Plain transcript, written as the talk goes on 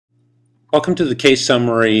Welcome to the case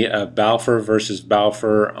summary of Balfour versus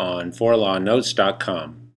Balfour on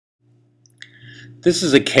 4lawnotes.com. This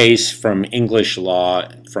is a case from English law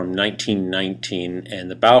from 1919, and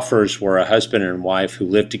the Balfours were a husband and wife who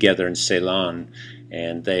lived together in Ceylon,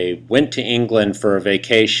 and they went to England for a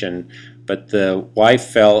vacation, but the wife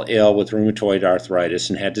fell ill with rheumatoid arthritis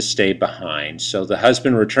and had to stay behind. So the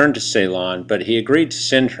husband returned to Ceylon, but he agreed to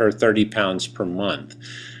send her 30 pounds per month.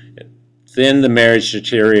 Then the marriage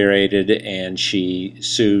deteriorated and she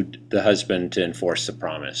sued the husband to enforce the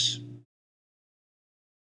promise.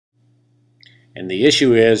 And the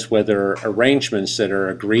issue is whether arrangements that are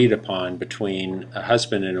agreed upon between a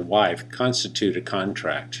husband and a wife constitute a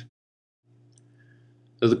contract.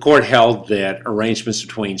 So the court held that arrangements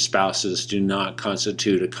between spouses do not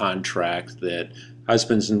constitute a contract, that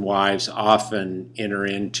husbands and wives often enter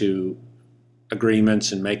into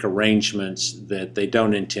agreements and make arrangements that they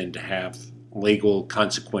don't intend to have legal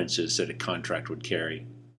consequences that a contract would carry.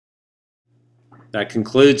 That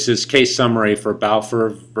concludes this case summary for Balfour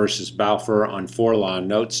versus Balfour on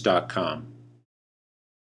 4lawnotes.com.